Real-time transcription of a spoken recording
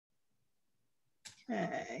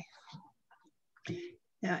Okay.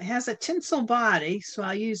 Now it has a tinsel body, so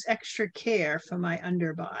I'll use extra care for my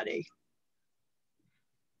underbody.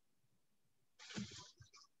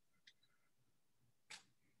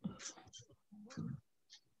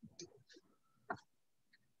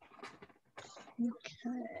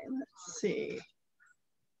 Okay, let's see.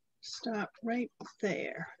 Stop right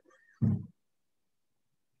there.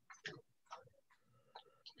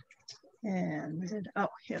 And oh,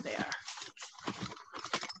 here they are.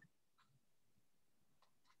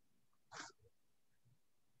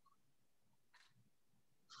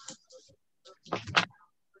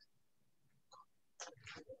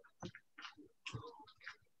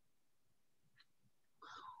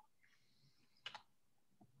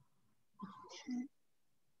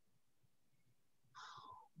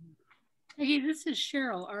 Peggy, this is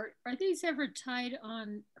Cheryl. Are these ever tied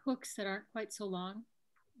on hooks that aren't quite so long,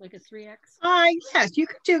 like a 3X? Yes, you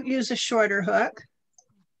could use a shorter hook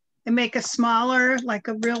and make a smaller, like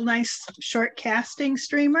a real nice short casting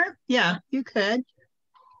streamer. Yeah, you could.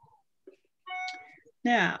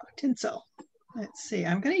 Now, tinsel. Let's see,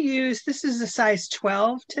 I'm going to use, this is a size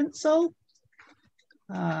 12 tinsel.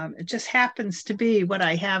 It just happens to be what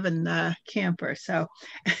I have in the camper. So,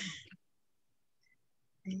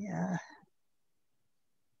 yeah.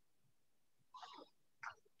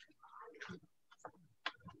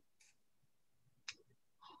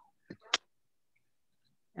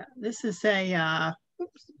 Yeah, this is a,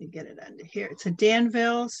 oops, let me get it under here. It's a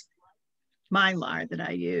Danville's Mylar that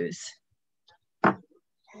I use. And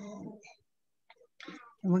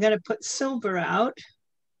we're going to put silver out.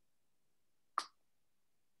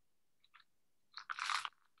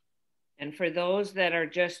 And for those that are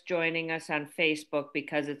just joining us on Facebook,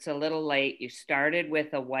 because it's a little late, you started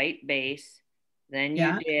with a white base, then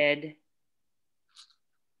you did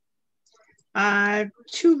 2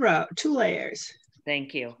 layers.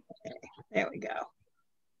 Thank you. Okay, there we go.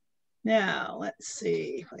 Now let's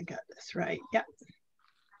see if I got this right. Yep.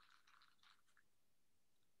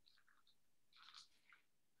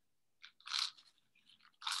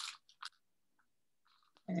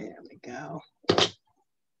 There we go.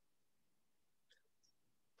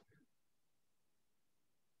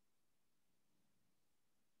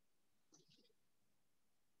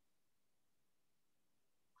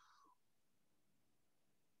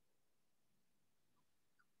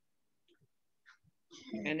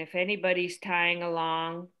 And if anybody's tying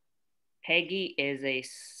along, Peggy is a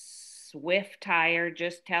swift tire.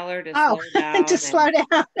 Just tell her to slow down. To slow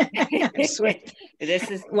down.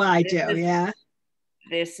 This is well, I do, yeah.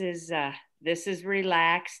 This is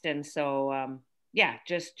relaxed, and so yeah,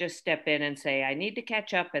 just step in and say, I need to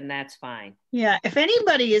catch up, and that's fine. Yeah, if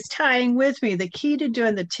anybody is tying with me, the key to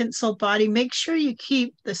doing the tinsel body, make sure you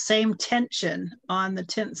keep the same tension on the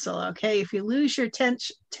tinsel, okay? If you lose your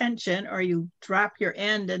tension or you drop your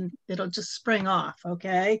end, and it'll just spring off,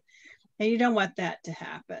 okay? And you don't want that to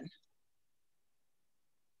happen.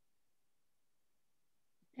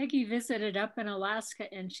 Peggy visited up in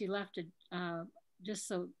Alaska, and she left it just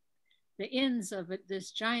so the ends of it,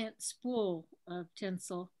 this giant spool of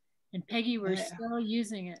tinsel, and Peggy, we're still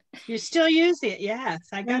using it. You're still using it, yes.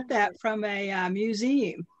 I got that from a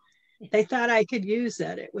museum. They thought I could use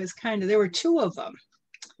it. It was kind of, there were 2 of them.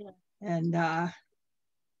 Yeah. And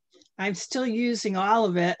I'm still using all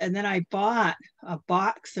of it. And then I bought a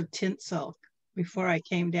box of tinsel before I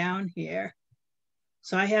came down here.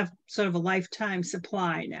 So I have sort of a lifetime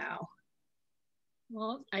supply now.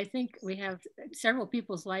 Well, I think we have several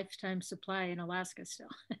people's lifetime supply in Alaska still.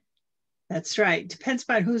 That's right. Depends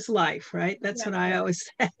on whose life, right? That's what I always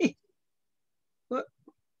say. Whoop.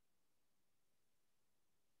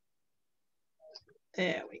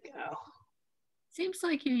 There we go. Seems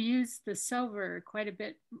like you use the silver quite a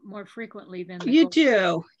bit more frequently than the you gold.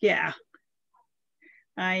 do, yeah.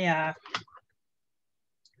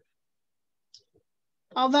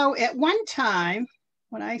 Although at one time,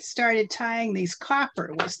 when I started tying these,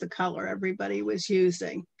 copper was the color everybody was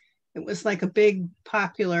using. It was like a big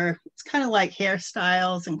popular, it's kind of like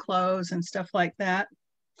hairstyles and clothes and stuff like that.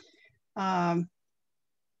 But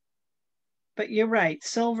you're right,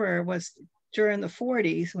 silver was during the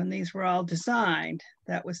 40s when these were all designed.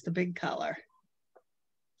 That was the big color.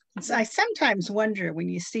 So I sometimes wonder when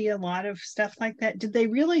you see a lot of stuff like that, did they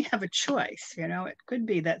really have a choice? You know, it could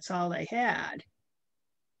be that's all they had.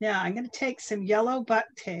 Now I'm going to take some yellow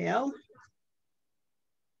bucktail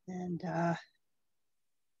and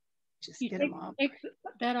just get them off. Take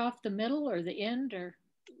that off the middle or the end, or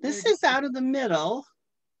this is out of the middle,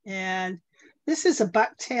 and this is a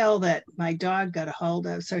bucktail that my dog got a hold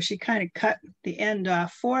of, so she kind of cut the end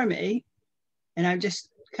off for me, and I'm just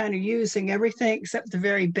kind of using everything except the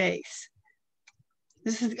very base.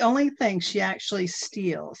 This is the only thing she actually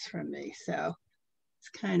steals from me. So it's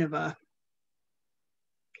kind of a,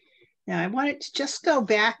 now I want it to just go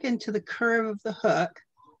back into the curve of the hook.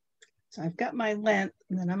 So I've got my length,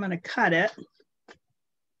 and then I'm going to cut it.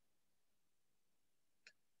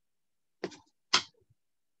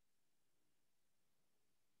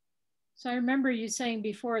 So I remember you saying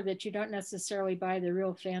before that you don't necessarily buy the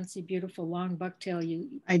real fancy, beautiful long bucktail.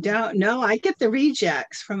 I don't know. I get the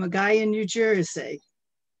rejects from a guy in New Jersey.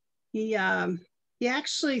 He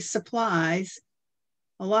actually supplies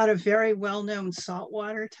a lot of very well-known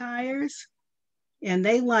saltwater tires, and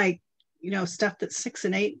they like, you know, stuff that's 6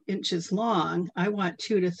 and 8 inches long. I want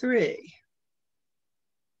 2 to 3.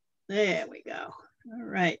 There we go. All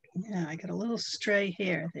right. Yeah, I got a little stray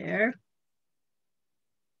hair there.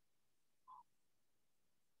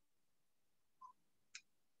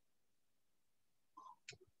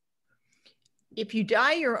 If you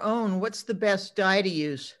dye your own, what's the best dye to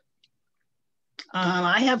use?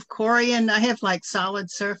 I have Corian. I have like solid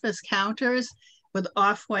surface counters with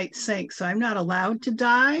off-white sinks, so I'm not allowed to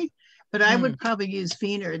dye, but I would probably use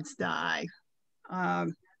Vinard's dye.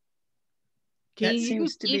 Can you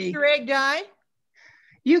use Easter egg dye?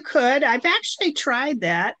 You could. I've actually tried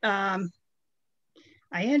that. I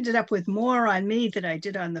ended up with more on me than I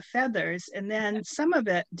did on the feathers, and then some of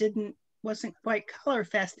it wasn't quite color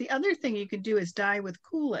fast. The other thing you could do is dye with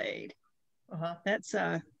Kool-Aid. That's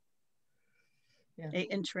an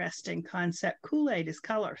interesting concept. Kool-Aid is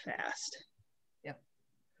color fast. Yep.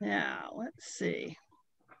 Now, let's see.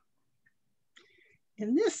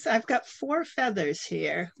 In this, I've got 4 feathers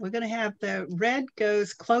here. We're going to have the red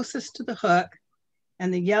goes closest to the hook,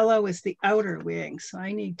 and the yellow is the outer wing. So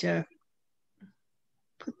I need to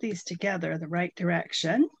put these together the right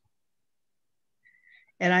direction.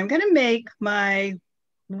 And I'm going to make my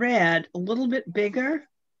red a little bit bigger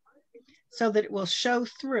so that it will show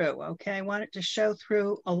through, okay? I want it to show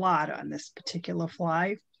through a lot on this particular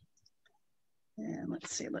fly. And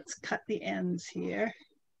let's see, let's cut the ends here.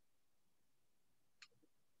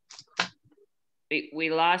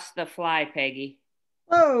 We lost the fly, Peggy.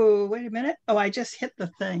 Oh, wait a minute. Oh, I just hit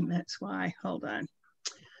the thing, that's why. Hold on.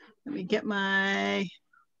 Let me get my...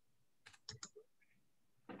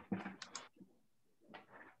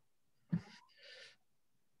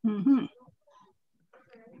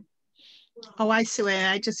 Oh, I see.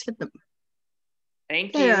 I just hit them.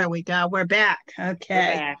 Thank you. There we go. We're back.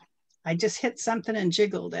 Okay. We're back. I just hit something and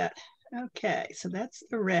jiggled it. Okay, so that's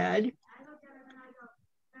the red. Let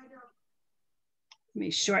me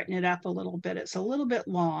shorten it up a little bit. It's a little bit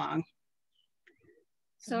long.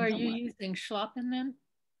 So are you using Schlappen then?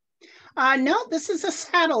 No, this is a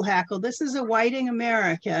saddle hackle. This is a Whiting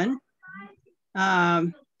American.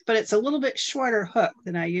 But it's a little bit shorter hook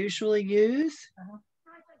than I usually use.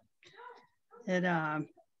 It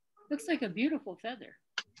looks like a beautiful feather.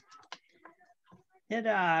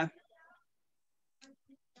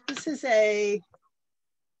 This is a,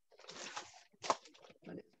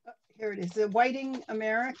 here it is, a Whiting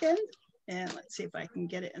American. And let's see if I can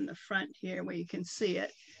get it in the front here where you can see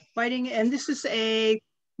it. Whiting, and this is a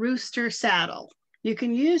rooster saddle. You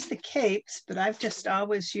can use the capes, but I've just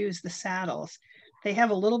always used the saddles. They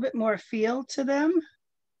have a little bit more feel to them.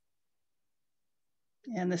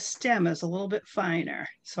 And the stem is a little bit finer.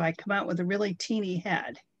 So I come out with a really teeny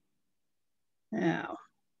head. Now,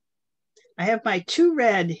 I have my 2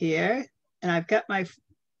 red here, and I've got my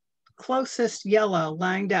closest yellow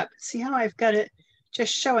lined up. See how I've got it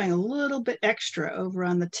just showing a little bit extra over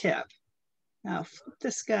on the tip. Now flip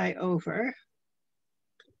this guy over,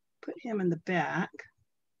 put him in the back.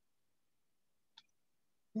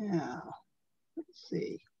 Now, let's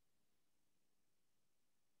see.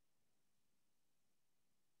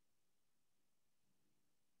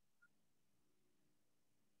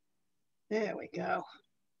 There we go.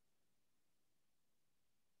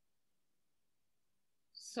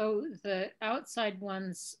 So the outside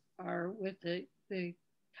ones are with the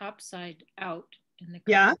top side out. And the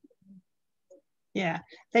yeah.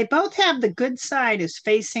 They both have the good side is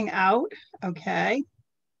facing out, okay?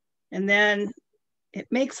 And then it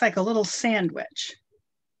makes like a little sandwich,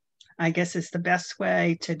 I guess is the best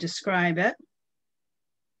way to describe it.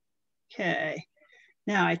 Okay.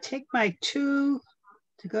 Now I take my 2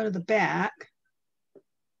 to go to the back.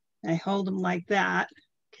 I hold them like that,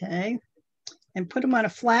 okay? And put them on a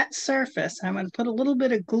flat surface. I'm going to put a little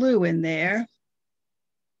bit of glue in there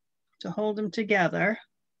to hold them together.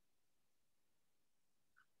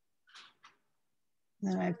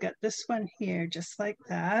 Then I've got this one here, just like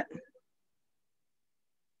that.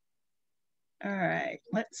 All right,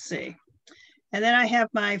 let's see. And then I have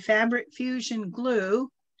my Fabric Fusion glue.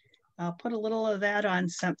 I'll put a little of that on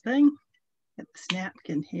something. Get this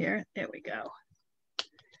napkin here. There we go.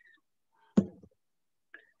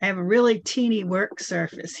 I have a really teeny work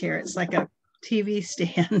surface here. It's like a TV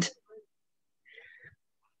stand.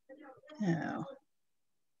 Oh.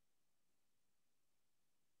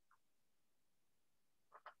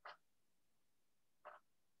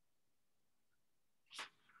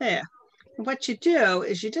 There. What you do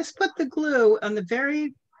is you just put the glue on the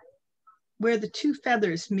very, where the two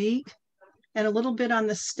feathers meet, and a little bit on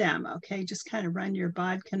the stem, okay? Just kind of run your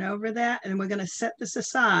bodkin over that, and we're gonna set this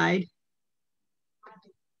aside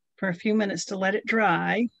for a few minutes to let it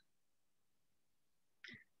dry.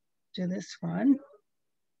 Do this one.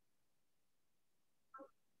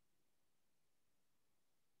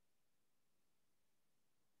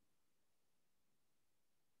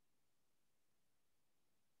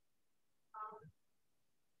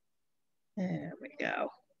 There we go.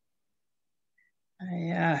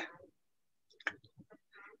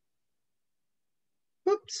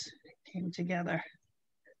 Whoops, it came together.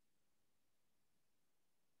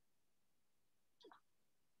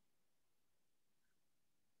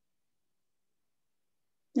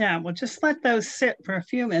 Yeah, we'll just let those sit for a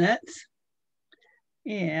few minutes.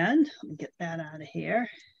 And let me get that out of here.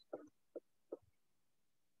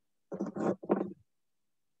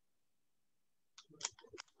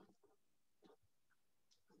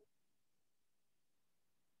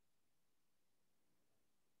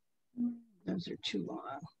 Those are too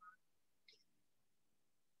long.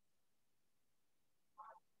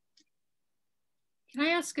 Can I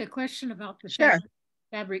ask a question about the Sure.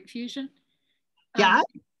 fabric fusion? Yeah.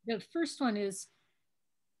 The first one is,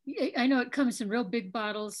 I know it comes in real big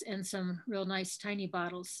bottles and some real nice tiny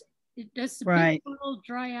bottles. Does the big bottle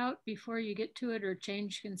dry out before you get to it or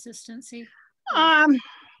change consistency?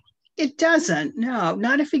 It doesn't, no,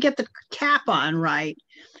 not if you get the cap on right.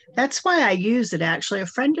 That's why I use it, actually. A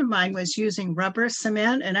friend of mine was using rubber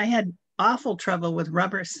cement, and I had awful trouble with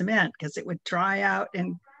rubber cement because it would dry out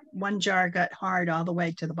and one jar got hard all the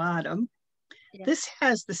way to the bottom. Yeah. This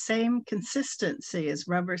has the same consistency as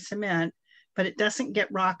rubber cement, but it doesn't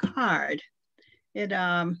get rock hard. It,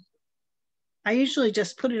 I usually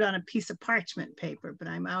just put it on a piece of parchment paper, but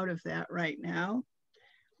I'm out of that right now.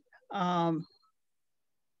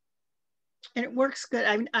 And it works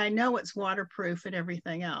good. I know it's waterproof and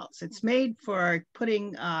everything else. It's made for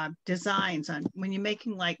putting designs on. When you're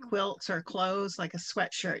making like quilts or clothes, like a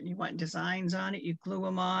sweatshirt, and you want designs on it, you glue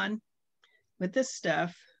them on with this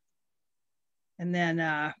stuff. And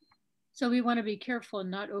then... so we want to be careful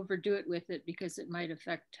and not overdo it with it because it might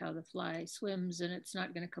affect how the fly swims and it's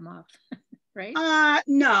not going to come off, right?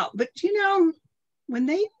 No, but you know, when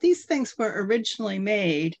these things were originally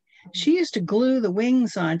made, she used to glue the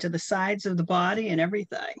wings onto the sides of the body and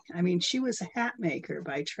everything. I mean, she was a hat maker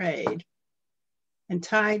by trade and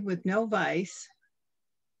tied with no vise.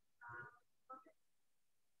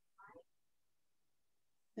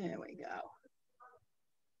 There we go.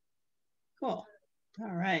 Cool.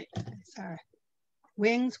 All right. Sorry.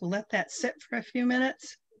 Wings, we'll let that sit for a few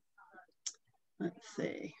minutes. Let's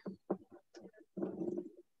see.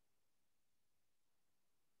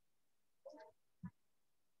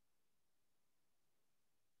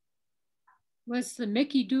 Was the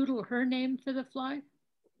Mickeydoodle her name for the fly?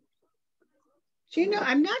 Do you know,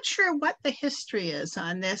 I'm not sure what the history is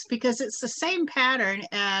on this because it's the same pattern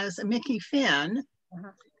as a Mickey fin,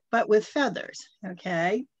 but with feathers,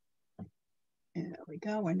 okay? There we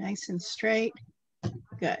go, we're nice and straight.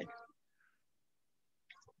 Good.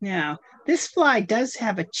 Now, this fly does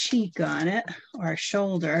have a cheek on it or a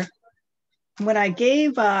shoulder. When I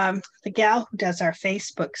gave the gal who does our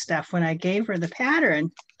Facebook stuff, when I gave her the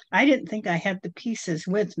pattern, I didn't think I had the pieces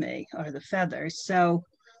with me or the feathers. So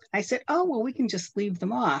I said, oh, well, we can just leave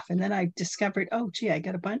them off. And then I discovered, oh, gee, I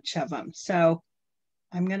got a bunch of them. So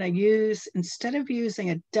I'm going to use, instead of using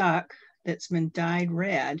a duck that's been dyed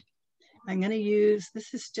red, I'm going to use,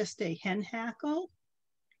 this is just a hen hackle.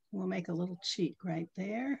 We'll make a little cheek right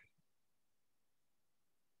there.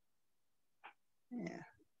 Yeah,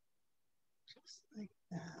 just like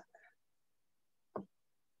that.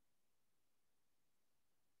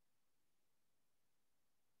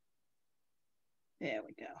 There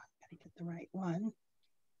we go. Gotta get the right one.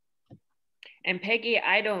 And Peggy,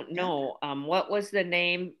 I don't know, what was the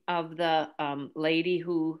name of the lady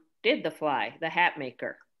who did the fly, the hat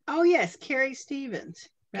maker? Oh yes, Carrie Stevens.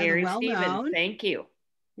 Carrie Stevens, thank you.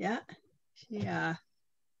 Yeah,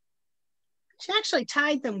 she actually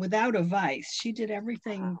tied them without a vise. She did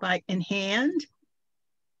everything like in hand.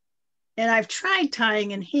 And I've tried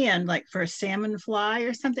tying in hand, like for a salmon fly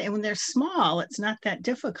or something. And when they're small, it's not that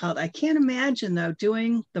difficult. I can't imagine, though,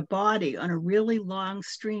 doing the body on a really long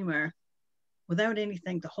streamer without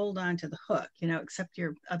anything to hold on to the hook, you know, except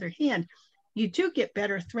your other hand. You do get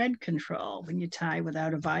better thread control when you tie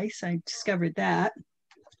without a vise. I discovered that.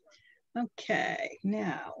 Okay,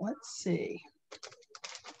 now let's see.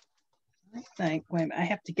 I think, wait a minute, I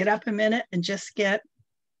have to get up a minute and just get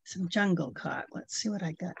some jungle caught. Let's see what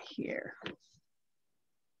I got here.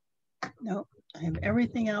 Nope, I have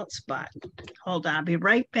everything else but. Hold on, I'll be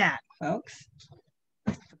right back, folks.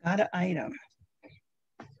 Forgot an item.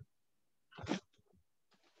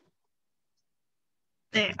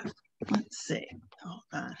 There, let's see. Hold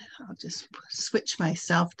on, I'll just switch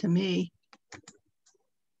myself to me.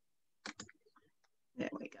 There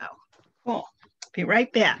we go. Cool, be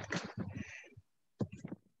right back.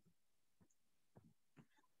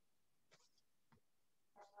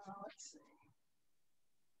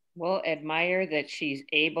 We'll admire that she's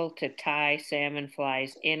able to tie salmon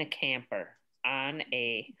flies in a camper on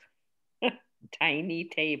a tiny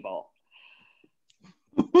table.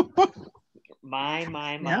 My.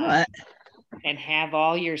 Yeah. And have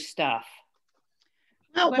all your stuff.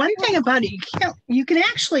 Well, one thing about it, you can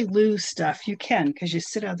actually lose stuff. You can, because you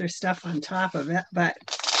sit other stuff on top of it, but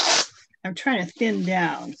I'm trying to thin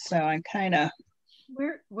down, so I'm kind of.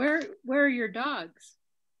 Where are your dogs?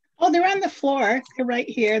 Oh, they're on the floor. They're right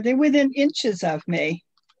here. They're within inches of me.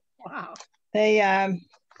 Wow. They,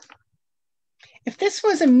 if this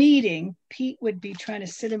was a meeting, Pete would be trying to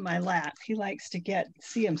sit in my lap. He likes to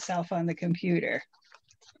see himself on the computer.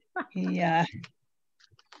 He,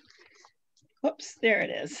 whoops, there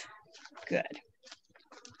it is. Good.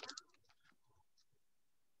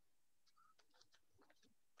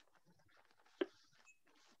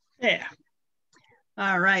 There.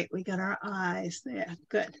 All right, we got our eyes there.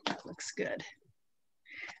 Good, that looks good.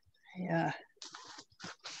 Yeah.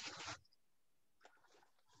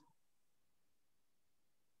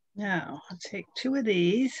 Now I'll take 2 of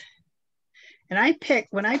these. And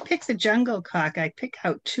when I pick the jungle cock, I pick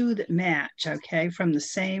out 2 that match, okay, from the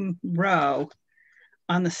same row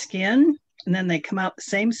on the skin. And then they come out the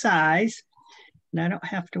same size. And I don't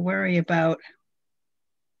have to worry about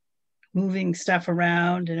moving stuff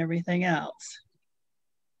around and everything else.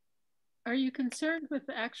 Are you concerned with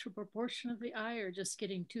the actual proportion of the eye, or just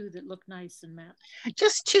getting 2 that look nice and match?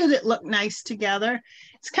 Just 2 that look nice together.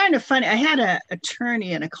 It's kind of funny. I had an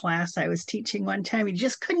attorney in a class I was teaching one time. He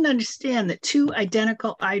just couldn't understand that 2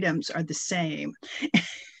 identical items are the same.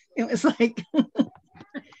 It was like,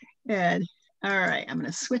 good. All right, I'm going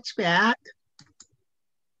to switch back.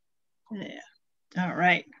 Yeah. All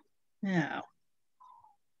right. Now,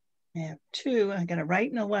 I have 2. I got a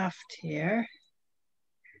right and a left here.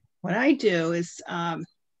 What I do is,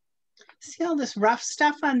 see all this rough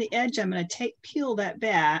stuff on the edge? I'm going to peel that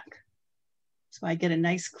back so I get a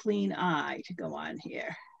nice clean eye to go on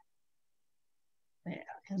here. Yeah,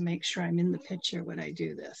 and make sure I'm in the picture when I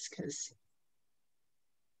do this, because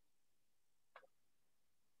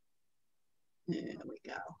there we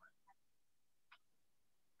go.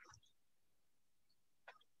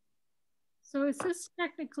 So is this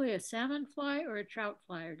technically a salmon fly or a trout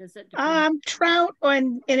fly, or does it depend? Trout,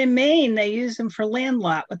 and in Maine, they use them for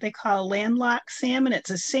landlocked, what they call landlocked salmon. It's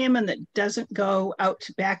a salmon that doesn't go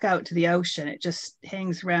back out to the ocean. It just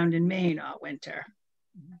hangs around in Maine all winter.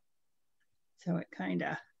 Mm-hmm. So it kind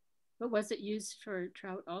of. But was it used for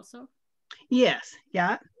trout also? Yes.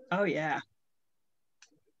 Yeah. Oh, yeah.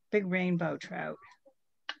 Big rainbow trout.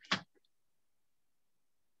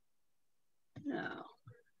 No.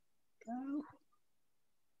 Go.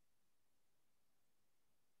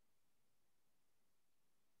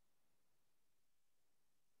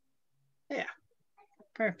 Yeah,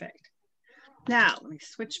 perfect. Now let me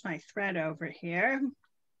switch my thread over here.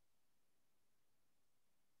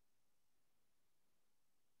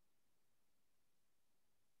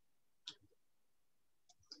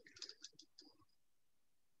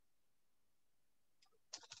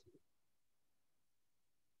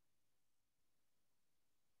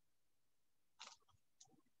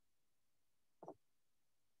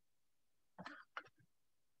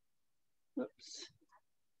 Oops.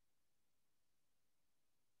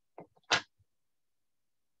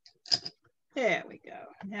 There we go.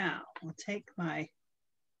 Now we'll take my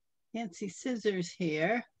fancy scissors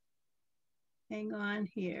here, hang on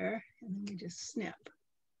here, and then we just snip.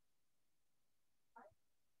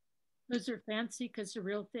 Those are fancy because they're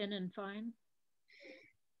real thin and fine.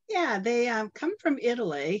 Yeah, they come from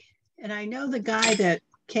Italy, and I know the guy that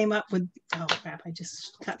came up with, oh crap, I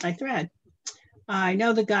just cut my thread. I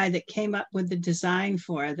know the guy that came up with the design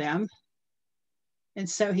for them. And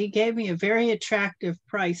so he gave me a very attractive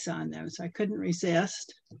price on them. So I couldn't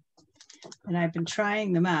resist. And I've been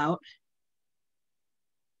trying them out.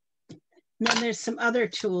 And then there's some other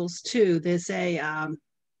tools too. There's a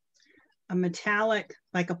metallic,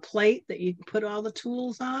 like a plate that you can put all the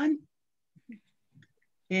tools on.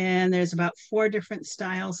 And there's about 4 different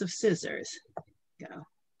styles of scissors. Go.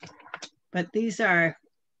 But these are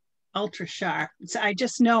ultra sharp. So I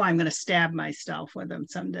just know I'm going to stab myself with them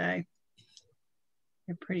someday.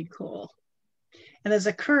 They're pretty cool. And there's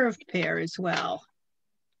a curved pair as well.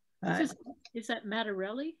 Is that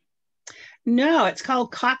Mattarelli? No, it's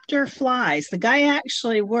called Copter Flies. The guy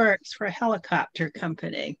actually works for a helicopter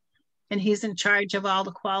company, and he's in charge of all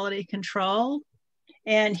the quality control.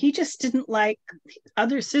 And he just didn't like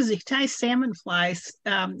other scissors. He ties salmon flies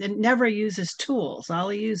and never uses tools. All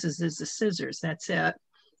he uses is the scissors. That's it.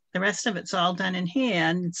 The rest of it's all done in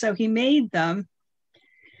hand. And so he made them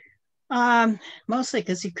mostly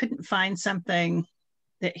because he couldn't find something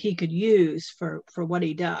that he could use for what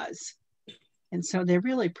he does. And so they're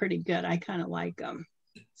really pretty good. I kind of like them.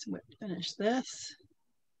 So we'll finish this.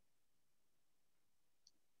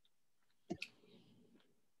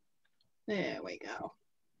 There we go.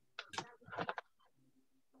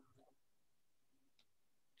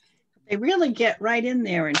 They really get right in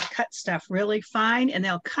there and cut stuff really fine, and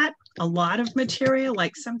they'll cut a lot of material.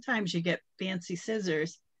 Like sometimes you get fancy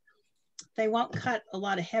scissors. They won't cut a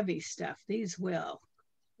lot of heavy stuff. These will.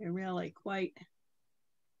 They're really quite.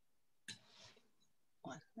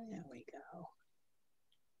 There we go.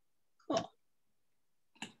 Cool.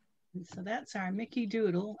 And so that's our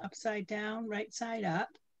Mickeydoodle, upside down, right side up.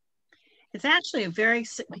 It's actually a very,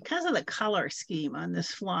 because of the color scheme on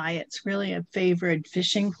this fly, it's really a favored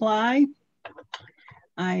fishing fly.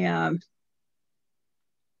 I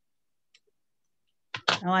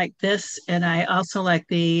like this, and I also like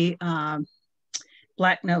the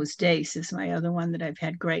black-nosed dace is my other one that I've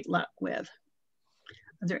had great luck with.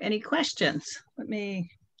 Are there any questions? Let me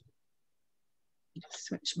just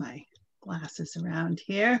switch my glasses around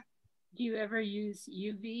here. Do you ever use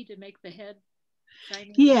UV to make the head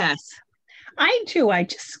shiny? Yes, I do. I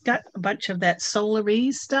just got a bunch of that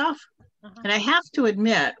Solarise stuff. And I have to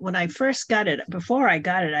admit, when I first got it, before I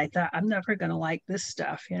got it, I thought I'm never going to like this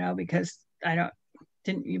stuff, you know, because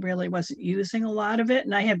really wasn't using a lot of it.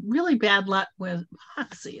 And I had really bad luck with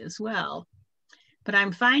epoxy as well. But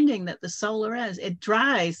I'm finding that the Solarise, it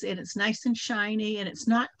dries and it's nice and shiny and it's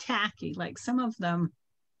not tacky. Like some of them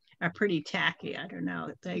are pretty tacky. I don't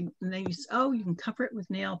know. They use, oh, you can cover it with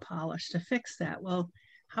nail polish to fix that. Well,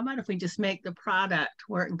 how about if we just make the product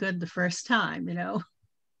work good the first time, you know?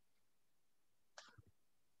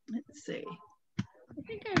 Let's see. I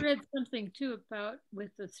think I read something too about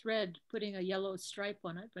with the thread putting a yellow stripe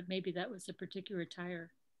on it, but maybe that was a particular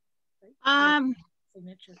tire. Right?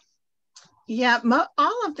 Signature. Yeah,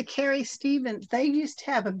 all of the Carrie Stevens, they used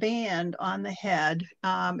to have a band on the head.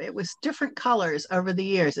 It was different colors over the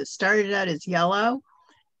years. It started out as yellow,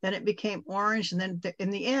 then it became orange, and then in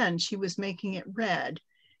the end, she was making it red.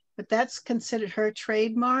 But that's considered her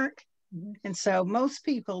trademark. And so most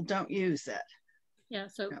people don't use it. Yeah,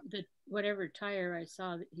 so whatever tire I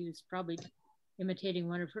saw, that he was probably imitating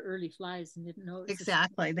one of her early flies and didn't know it was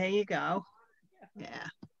exactly. There you go. Yeah.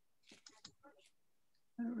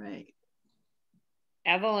 All right.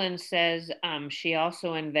 Evelyn says she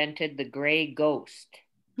also invented the gray ghost.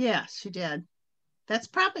 Yes, she did. That's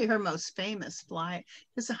probably her most famous fly.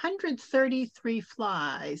 There's 133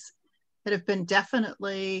 flies that have been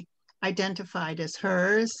definitely identified as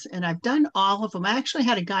hers, and I've done all of them. I actually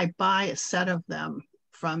had a guy buy a set of them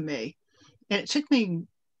from me, and it took me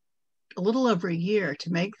a little over a year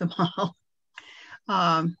to make them all.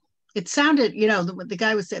 It sounded, you know, the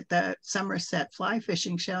guy was at the Somerset fly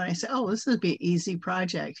fishing show, and I said, oh, this would be an easy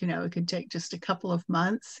project. You know, it could take just a couple of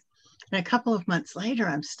months. And a couple of months later,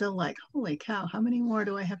 I'm still like, holy cow, how many more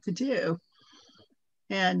do I have to do?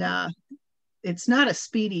 And it's not a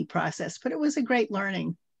speedy process, but it was a great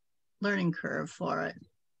learning curve for it.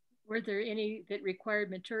 Were there any that required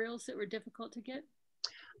materials that were difficult to get?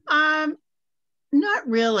 Not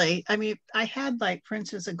really. I mean, I had, like, for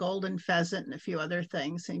instance, a golden pheasant and a few other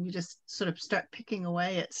things, and you just sort of start picking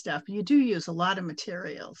away at stuff. You do use a lot of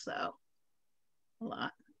materials, though. A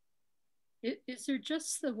lot. Is there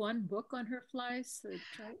just the one book on her flies?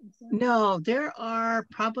 No, there are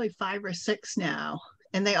probably 5 or 6 now,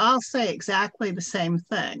 and they all say exactly the same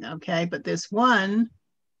thing, okay? But there's one,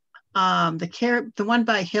 the one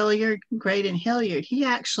by Hilliard, Graydon Hilliard, he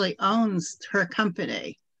actually owns her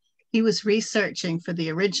company. He was researching for the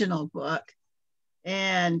original book,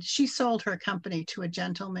 and she sold her company to a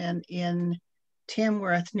gentleman in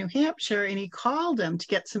Tamworth, New Hampshire, and he called him to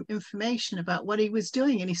get some information about what he was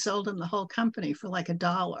doing, and he sold him the whole company for like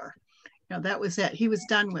 $1. You know, that was it. He was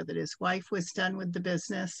done with it. His wife was done with the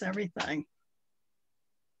business, everything.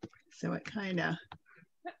 So it kind of.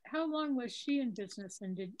 How long was she in business,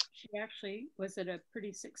 and did she actually, was it a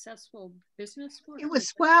pretty successful business for her? It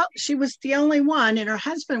was, well, she was the only one, and her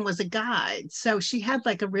husband was a guide. So she had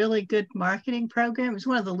like a really good marketing program. It was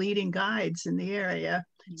one of the leading guides in the area.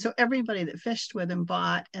 Mm-hmm. So everybody that fished with him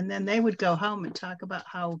bought, and then they would go home and talk about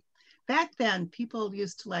how back then people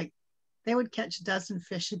used to like, they would catch a dozen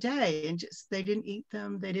fish a day and just, they didn't eat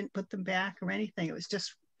them. They didn't put them back or anything. It was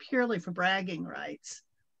just purely for bragging rights.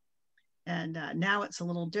 And now it's a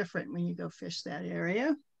little different when you go fish that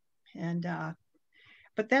area. And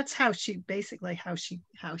but that's how she basically how she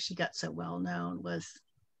got so well known, was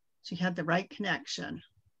she had the right connection.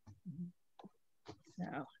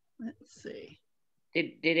 So let's see.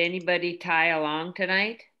 Did anybody tie along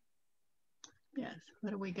tonight? Yes.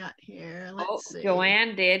 What do we got here? Let's see.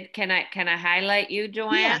 Joanne did. Can I highlight you,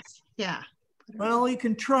 Joanne? Yes. Yeah. Well, you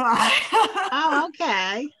can try. Oh,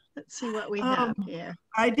 okay. Let's see what we have here.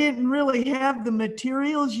 I didn't really have the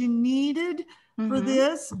materials you needed for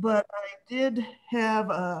this, but I did have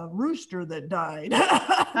a rooster that died.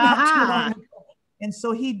 And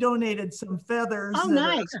so he donated some feathers. Oh,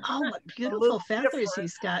 nice. Oh, what beautiful feathers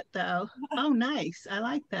he's got, though. Oh, nice. I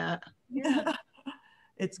like that. Yeah.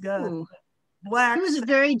 It's got black. He was a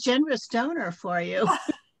very generous donor for you.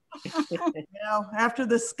 Well, after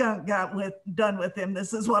the skunk got done with him,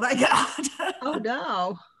 this is what I got. Oh,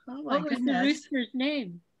 no. Oh, my goodness. What was the rooster's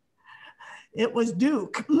name? It was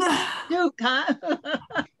Duke. Duke, huh?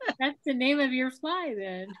 That's the name of your fly,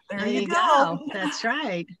 then. There you go. That's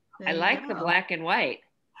right. I like the black and white.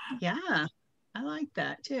 Yeah, I like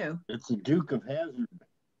that too. It's the Duke of Hazard.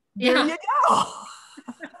 Yeah. There you go.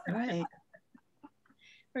 Right.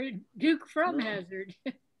 Or Duke from Hazard.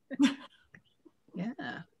 Yeah.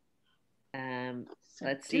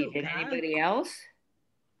 Let's see. Did anybody else?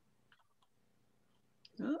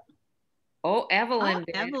 Oh, Evelyn.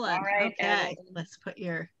 Oh, Evelyn. All right, okay. Evelyn. Let's put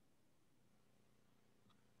your.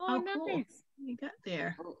 Oh, nice. Cool. You got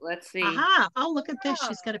there. Oh, let's see. Aha. Oh, look at this.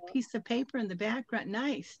 She's got a piece of paper in the background.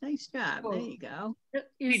 Nice. Nice job. There you go.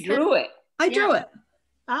 You drew it. I drew it.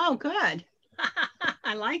 Oh, good.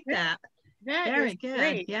 I like that. Very good.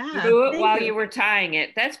 Great. Yeah. You drew it while you were tying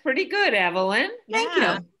it. That's pretty good, Evelyn. Thank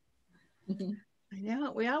you. I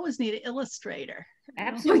know. We always need an illustrator.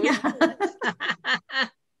 Absolutely.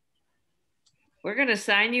 We're going to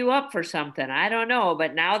sign you up for something. I don't know,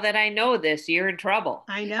 but now that I know this, you're in trouble.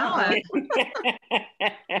 I know it.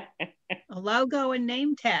 A logo and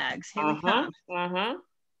name tags. Here we come.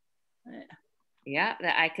 Yeah,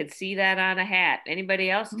 I could see that on a hat. Anybody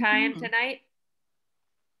else tying tonight?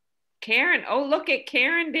 Karen. Oh, look at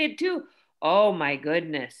Karen did too. Oh my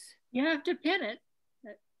goodness. You have to pin it.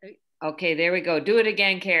 Okay, there we go. Do it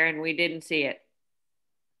again, Karen. We didn't see it.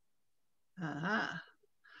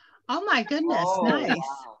 Oh my goodness, nice.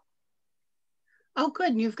 Wow. Oh,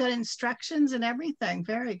 good. And you've got instructions and everything.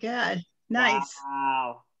 Very good. Nice.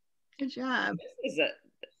 Wow. Good job.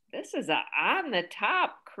 This is a on the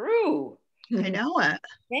top crew. I know it.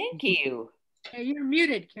 Thank you. Hey, you're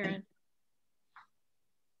muted, Karen.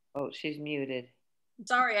 Oh, she's muted.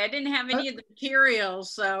 Sorry, I didn't have any of the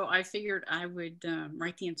materials, so I figured I would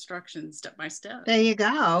write the instructions step by step. There you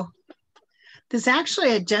go. There's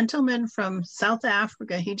actually a gentleman from South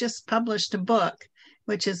Africa. He just published a book,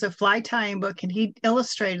 which is a fly tying book, and he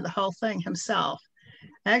illustrated the whole thing himself.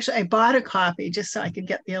 Actually, I bought a copy just so I could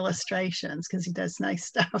get the illustrations because he does nice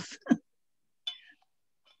stuff.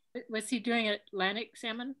 Was he doing Atlantic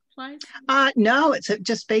salmon flies? No, it's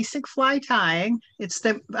just basic fly tying. It's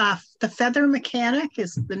the Feather Mechanic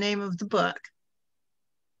is the name of the book.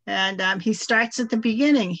 And he starts at the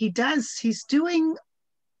beginning. He's doing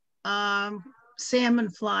salmon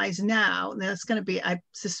flies now. That's going to be, I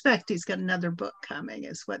suspect he's got another book coming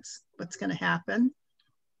is what's going to happen.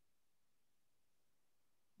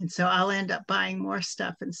 And so I'll end up buying more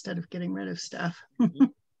stuff instead of getting rid of stuff. That's the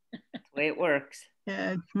way it works.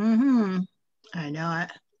 I know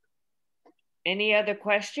it. Any other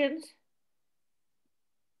questions?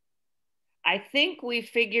 I think we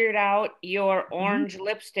figured out your orange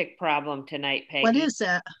lipstick problem tonight, Peggy. What is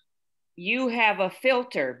that? You have a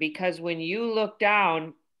filter because when you look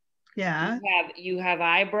down, you have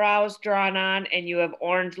eyebrows drawn on and you have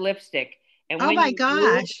orange lipstick. And when my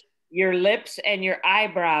gosh, your lips and your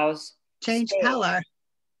eyebrows change color.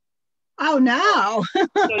 Oh no.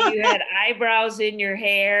 So you had eyebrows in your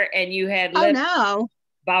hair and you had lips. Oh no.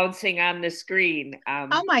 bouncing on the screen.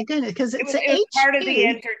 Oh my goodness, because it it's was part of the HP.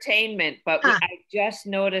 entertainment, but I just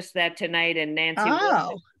noticed that tonight, and Nancy.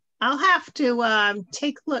 Oh, I'll have to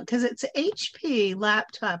take a look because it's an HP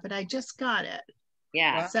laptop and I just got it.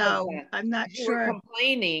 Yeah. So I'm not you sure. were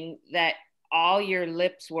complaining that all your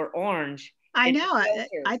lips were orange. I know.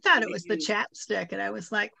 I thought it was the chapstick, and I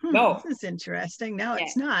was like, no, this is interesting. No,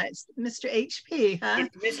 it's not. It's Mr. HP, huh?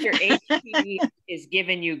 It's Mr. HP is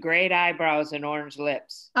giving you great eyebrows and orange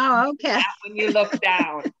lips. Oh, okay. Not when you look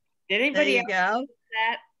down. Did anybody else go.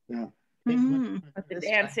 that? Yeah. The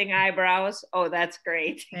dancing eyebrows. Oh, that's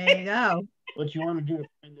great. There you go. What you want to do is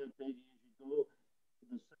find out, Peggy, is you go to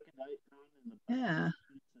the second icon in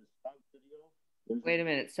the stop video. Wait a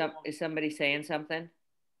minute. Is somebody saying something?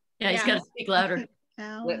 Yeah, he's got to speak louder.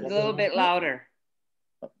 A little bit louder.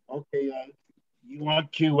 Okay. You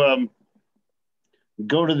want to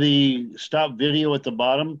go to the stop video at the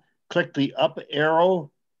bottom, click the up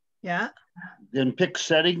arrow. Yeah. Then pick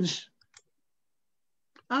settings.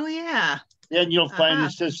 Oh, yeah. Then you'll find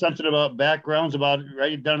it says something about backgrounds, about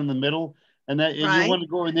right down in the middle. And you want to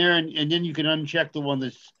go in there and then you can uncheck the one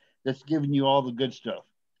that's giving you all the good stuff.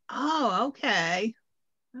 Oh, okay.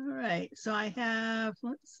 All right. So I have,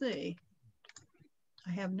 let's see.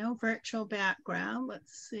 I have no virtual background.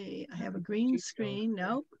 Let's see. I have a green screen.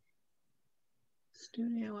 Nope.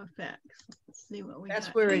 Studio effects. Let's see what we got.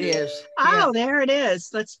 That's where it is. Oh, there it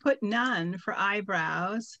is. Let's put none for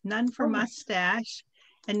eyebrows, none for mustache,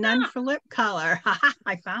 and none for lip color.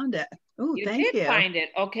 I found it. Oh, thank you. You did find it.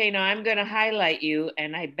 Okay, now I'm going to highlight you,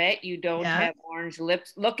 and I bet you don't have orange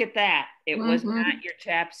lips. Look at that. It was not your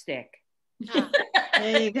chapstick.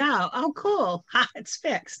 There you go. Oh, cool. It's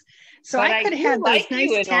fixed. So I could have those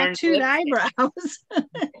nice tattooed eyebrows.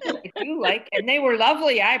 And they were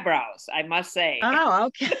lovely eyebrows, I must say. Oh,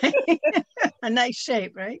 okay. A nice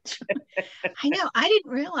shape, right? I know. I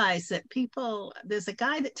didn't realize that there's a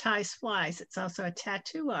guy that ties flies. It's also a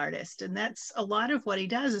tattoo artist. And that's a lot of what he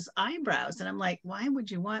does is eyebrows. And I'm like, why would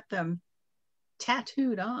you want them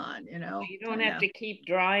tattooed on? You know, you don't have to keep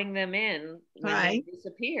drawing them in when they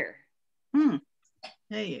disappear.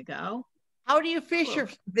 There you go. How do you fish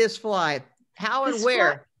this fly? How and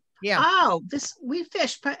where? Yeah. Oh, we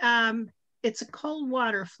fish, but it's a cold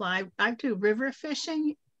water fly. I do river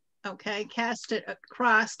fishing. Okay, cast it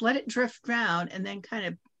across, let it drift down, and then kind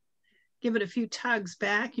of give it a few tugs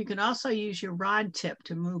back. You can also use your rod tip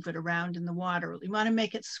to move it around in the water. You want to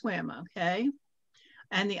make it swim, okay?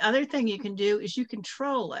 And the other thing you can do is you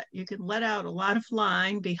control it. You can let out a lot of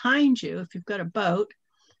line behind you if you've got a boat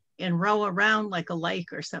and row around like a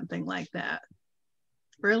lake or something like that.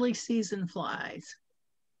 Early season flies.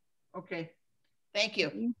 Okay, thank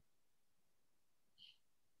you.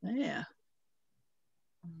 Yeah.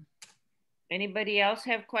 Anybody else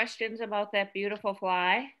have questions about that beautiful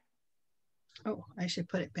fly? Oh, I should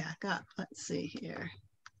put it back up. Let's see here.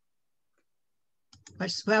 I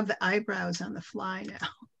just have the eyebrows on the fly now.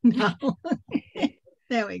 No.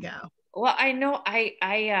 There we go. Well, I know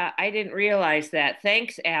I didn't realize that.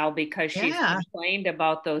 Thanks, Al, because she's complained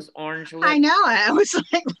about those orange lips. I know. I was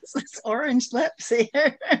like, what's this orange lips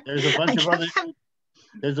here? There's a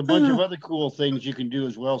bunch of other cool things you can do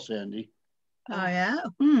as well, Sandy. Oh yeah.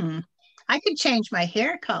 I could change my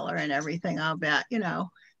hair color and everything. I'll bet. You know.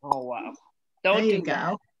 Oh wow! Don't do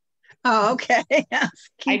that. Oh, okay.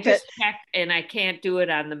 I just checked and I can't do it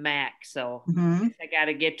on the Mac, so I got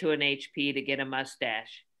to get to an HP to get a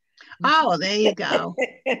mustache. Oh, there you go.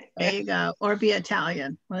 There you go. Or be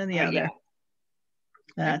Italian, one or the other.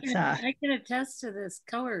 Yeah. I can attest to this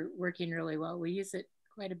color working really well. We use it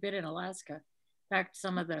quite a bit in Alaska. In fact,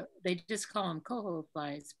 they just call them coho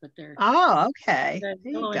flies, but they're okay.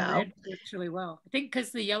 The yellow and red works really well. I think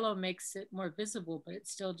because the yellow makes it more visible, but it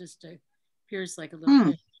still just appears like a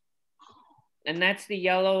little fish. And that's the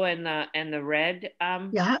yellow and the red.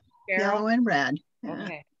 Yellow and red. Yeah.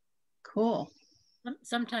 Okay. Cool.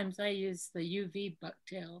 Sometimes I use the UV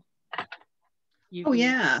bucktail. Oh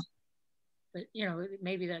yeah. But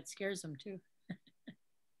maybe that scares them too.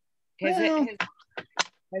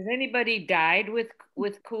 Has anybody died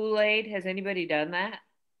with Kool-Aid? Has anybody done that?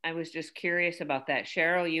 I was just curious about that.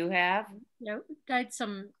 Cheryl, you have? Yeah, dyed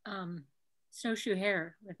some snowshoe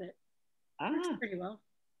hair with it. Works pretty well.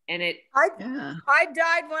 And I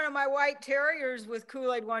dyed one of my white terriers with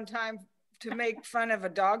Kool-Aid one time to make fun of a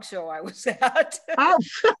dog show I was at. Oh.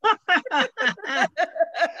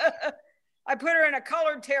 I put her in a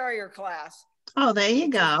colored terrier class. Oh, there you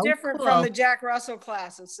go. It's different from the Jack Russell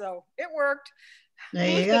classes, so it worked. There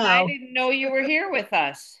you go. I didn't know you were here with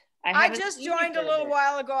us. I just joined a little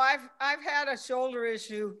while ago. I've had a shoulder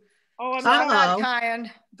issue Oh, so I'm not tying,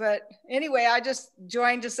 but anyway, I just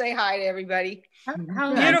joined to say hi to everybody.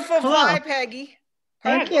 Beautiful fly, Peggy.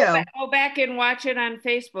 Thank you. Go back and watch it on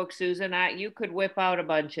Facebook, Susan. You could whip out a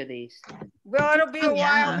bunch of these. Well, it'll be a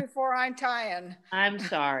while before I'm tying. I'm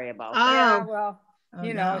sorry about that. Yeah, well,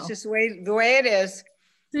 you know, it's just the way it is.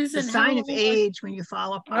 Susan, it's a sign of age when you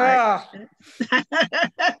fall apart. Oh.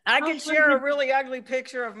 I could share a really ugly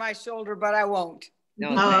picture of my shoulder, but I won't.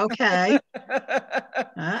 No, oh, okay.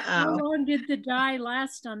 How long did the dye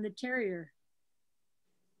last on the terrier?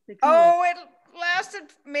 Oh, it lasted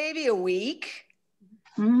maybe a week.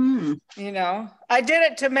 You know, I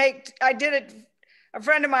did it. A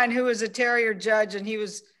friend of mine who was a terrier judge, and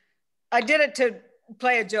I did it to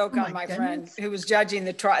play a joke on my friend who was judging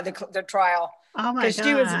the trial. Oh my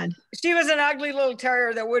God. She was an ugly little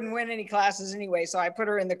terrier that wouldn't win any classes anyway. So I put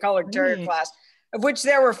her in the colored terrier class, of which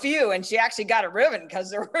there were few, and she actually got a ribbon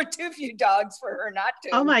because there were too few dogs for her not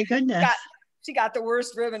to. Oh my goodness. She got the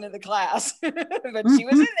worst ribbon of the class, but she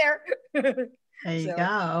was in there. There you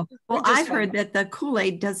go. Well, I've heard that the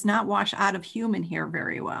Kool-Aid does not wash out of human hair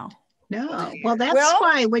very well. No. Well, that's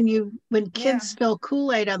why when kids spill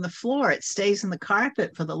Kool-Aid on the floor, it stays in the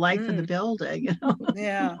carpet for the life of the building. You know?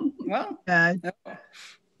 Yeah. Well,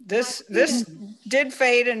 this did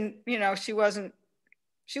fade, and you know, she wasn't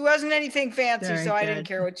anything fancy, Very so I good. didn't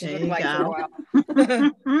care what she There looked like for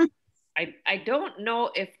a while. I don't know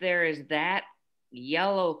if there is that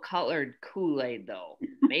yellow colored Kool-Aid though.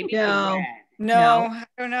 Maybe red. No, I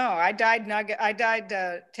don't know. I dyed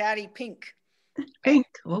Tatty pink. Pink.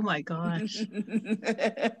 Oh my gosh.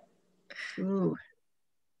 Ooh.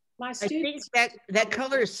 I think that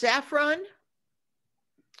color is saffron.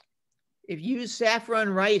 If you use saffron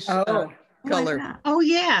rice color. Oh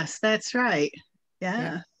yes, that's right.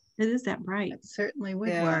 Yeah. It is that bright. It certainly would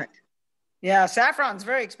work. Yeah, saffron's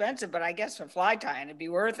very expensive, but I guess for fly tying it'd be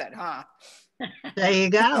worth it, huh? There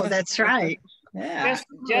you go. That's right. Yeah.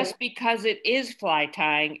 Just because it is fly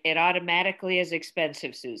tying, it automatically is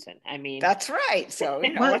expensive, Susan. I mean, that's right. So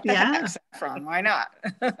you know, what the heck, saffron? Why not?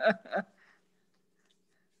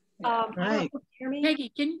 Right.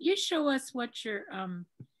 Peggy, can you show us what your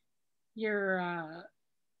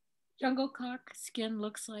jungle cock skin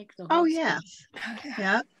looks like? Yes.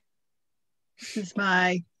 Yeah. This is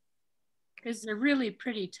because they're really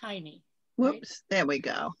pretty tiny. Whoops, right? There we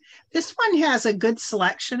go. This one has a good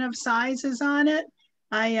selection of sizes on it.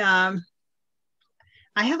 I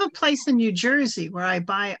have a place in New Jersey where I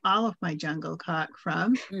buy all of my jungle cock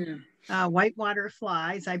from. Whitewater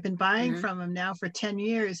flies. I've been buying from him now for 10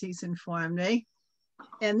 years, he's informed me.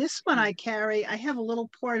 And this one I have a little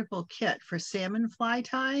portable kit for salmon fly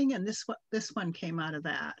tying, and this one came out of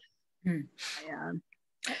that.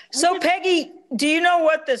 So Peggy, do you know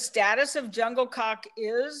what the status of jungle cock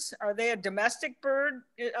is? Are they a domestic bird?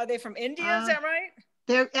 Are they from India? Is that right?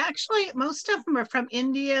 They're actually, most of them are from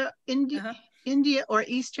India or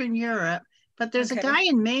Eastern Europe, but there's a guy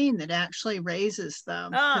in Maine that actually raises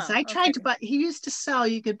them. Because I tried to buy, he used to sell,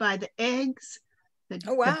 you could buy the eggs,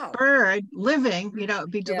 the bird living, you know,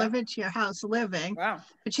 it'd be delivered to your house living.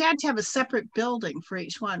 But you had to have a separate building for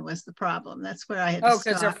each one was the problem. That's where I had to stop.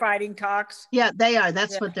 Because they're fighting cocks? Yeah, they are.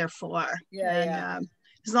 That's what they're for.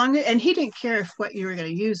 As long as, and he didn't care what you were going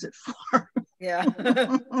to use it for.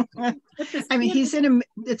 I mean,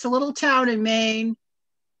 it's a little town in Maine,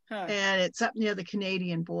 and it's up near the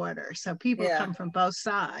Canadian border. So people come from both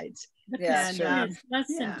sides. But the skin is less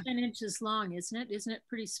than 10 inches long, isn't it? Isn't it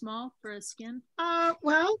pretty small for a skin?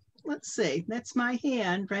 Well, let's see. That's my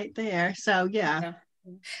hand right there. So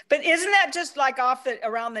But isn't that just like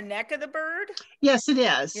around the neck of the bird? Yes, it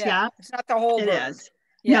is. Yeah. It's not the whole bird. It is.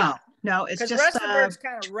 No, it's just the rest of the bird's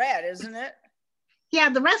kind of red, isn't it? Yeah,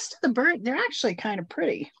 the rest of the bird, they're actually kind of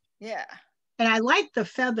pretty. Yeah. And I like the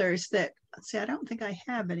feathers that, let's see, I don't think I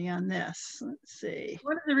have any on this. Let's see.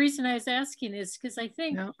 One of the reasons I was asking is because I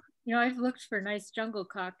think, you know, I've looked for a nice jungle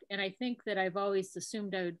cock, and I think that I've always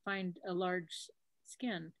assumed I would find a large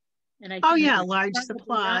skin. And I large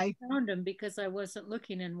supply. I found them because I wasn't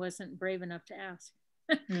looking and wasn't brave enough to ask.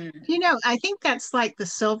 You know, I think that's like the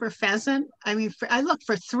silver pheasant. I mean, I looked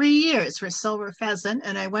for 3 years for silver pheasant,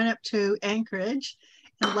 and I went up to Anchorage,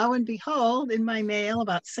 and lo and behold, in my mail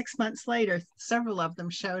about 6 months later, several of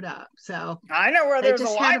them showed up. So I know where there's a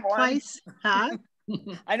live one. Huh?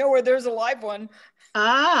 I know where there's a live one.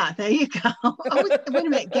 There you go. Oh, wait a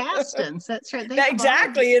minute, Gaston's. That's right.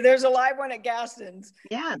 Exactly. There's a live one at Gaston's.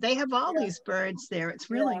 Yeah, they have all these birds there. It's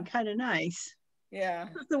really kind of nice. Yeah.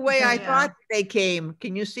 That's the way I thought they came.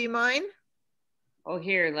 Can you see mine? Oh,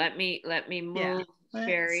 here, let me move,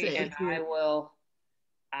 Sherry, and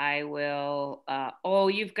I will, oh,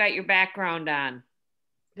 you've got your background on.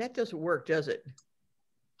 That doesn't work, does it?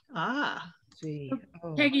 Ah. Let's see.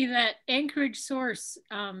 Oh. Peggy, that Anchorage source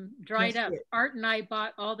dried up. Art and I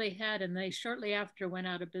bought all they had, and they shortly after went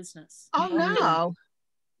out of business. Oh no.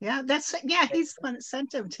 Yeah, he's the one that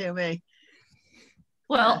sent them to me.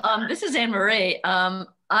 Well, this is Anne Marie.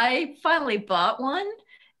 I finally bought one,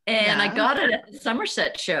 and I got it at the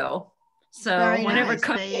Somerset show. So whenever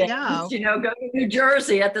COVID ends, go to New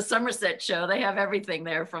Jersey at the Somerset show. They have everything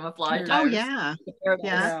there from a fly tire. Oh yeah,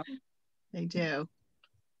 yeah, they do.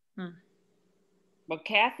 Well,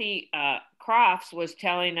 Kathy Crofts was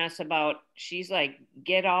telling us about. She's like,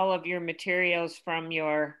 get all of your materials from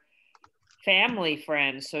your family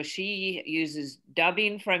friends. So she uses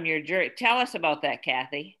dubbing from your jury. Tell us about that,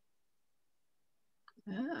 Kathy.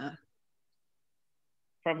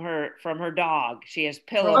 From her dog. She has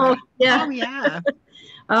pillows. Oh yeah.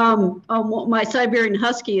 Oh yeah. My Siberian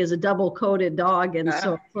Husky is a double-coated dog, and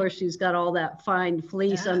so of course she's got all that fine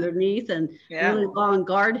fleece underneath and really long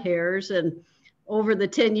guard hairs. And over the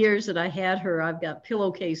 10 years that I had her, I've got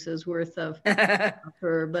pillowcases worth of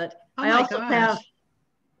her. But I also have,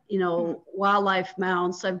 wildlife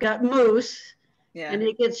mounts. I've got moose, and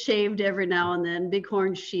it gets shaved every now and then.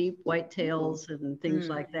 Bighorn sheep, whitetails, and things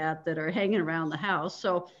like that are hanging around the house.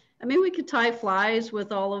 So, I mean, we could tie flies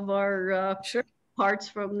with all of our parts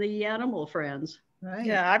from the animal friends. Right.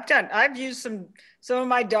 Yeah, I've used some of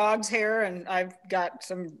my dog's hair, and I've got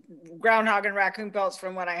some groundhog and raccoon pelts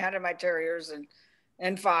from when I had my terriers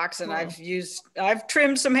and fox, and I've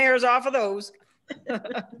trimmed some hairs off of those.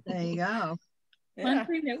 There you go. One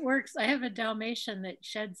thing that works, I have a Dalmatian that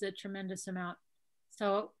sheds a tremendous amount.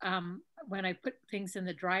 So when I put things in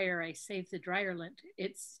the dryer, I save the dryer lint.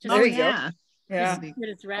 It's just as good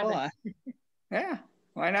as rabbit. Yeah,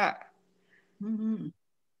 why not? Mm-hmm.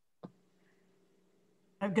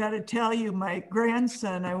 I've got to tell you, my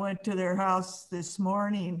grandson, I went to their house this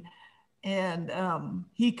morning, and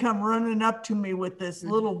he come running up to me with this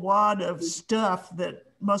little wad of stuff that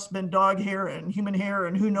must have been dog hair and human hair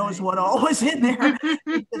and who knows what all was in there. He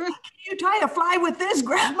said, can you tie a fly with this,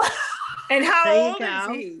 Grandma? And how old is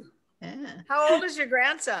he? Yeah. How old is your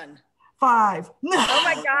grandson? 5. Oh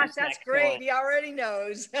my gosh, that's great. He already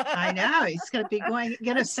knows. I know. He's going to be going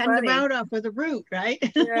to send him out up with a root, right?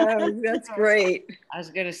 Yeah, that's great. I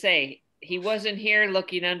was going to say, he wasn't here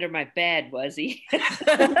looking under my bed, was he?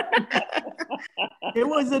 It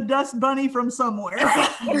was a dust bunny from somewhere.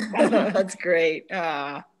 That's great.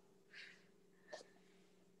 Well,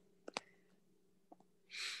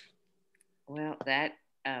 that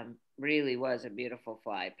really was a beautiful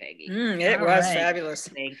fly, Peggy. It was fabulous.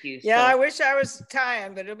 Thank you. Yeah, I wish I was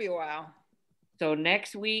tying, but it'll be a while. So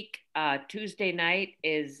next week, Tuesday night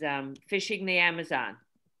is Fishing the Amazon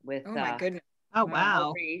with my goodness. Oh,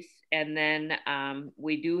 wow. Maurice. And then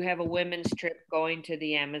we do have a women's trip going to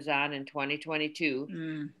the Amazon in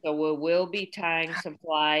 2022. So we will be tying some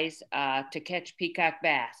flies to catch peacock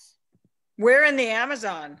bass. Where in the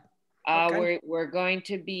Amazon? We're going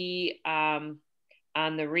to be on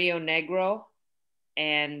the Rio Negro,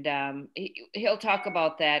 and he'll talk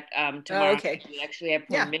about that tomorrow. Okay. We actually have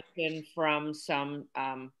permission from some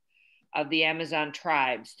of the Amazon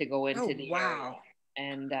tribes to go into the area.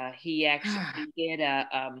 And he actually did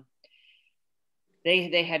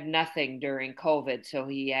they had nothing during COVID, so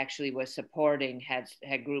he actually was supporting, had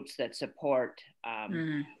groups that support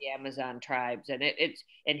the Amazon tribes,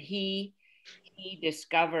 and he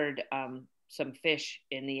discovered some fish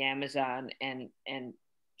in the Amazon and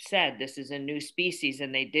said this is a new species,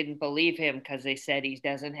 and they didn't believe him because they said he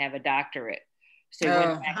doesn't have a doctorate, so he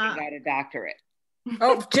went back and got a doctorate.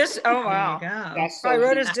 Wow. I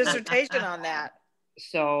wrote his dissertation on that.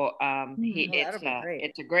 So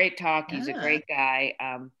it's a great talk. He's a great guy.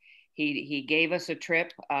 He gave us a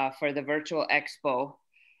trip for the virtual expo,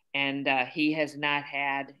 and he's not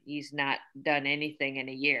done anything in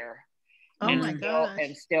a year. Oh my gosh.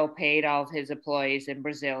 And still paid all of his employees in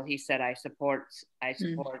Brazil. He said, I support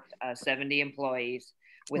 70 employees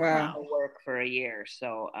with no work for a year.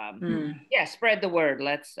 So spread the word.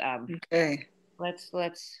 Let's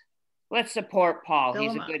support Paul.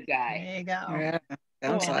 He's a good guy. There you go. Yeah,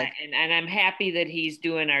 sounds like. And I'm happy that he's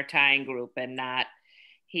doing our tying group and not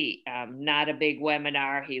a big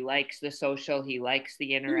webinar. He likes the social. He likes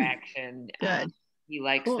the interaction. Good. He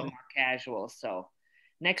likes the more casual. So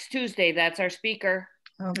next Tuesday, that's our speaker.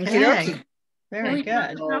 Okay. Very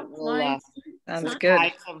good. Sounds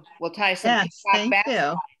good. We'll tie some thank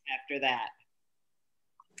you. after that.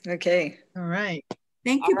 Okay. All right.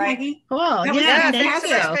 Thank you, Peggy. Cool. Thank you.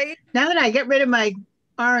 Peggy. Now that I get rid of my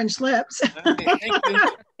orange lips. Okay, thank you.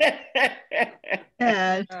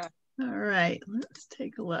 And, all right. Let's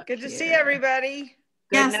take a look. Good to see everybody.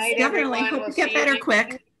 Yes, night, definitely. everyone. Hope you get better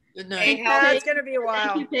quick. Good night. It's going to be a while.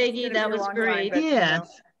 Thank you, Peggy. That was great.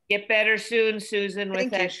 Yes. Get better soon, Susan,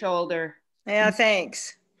 with that shoulder. Yeah,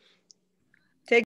 thanks.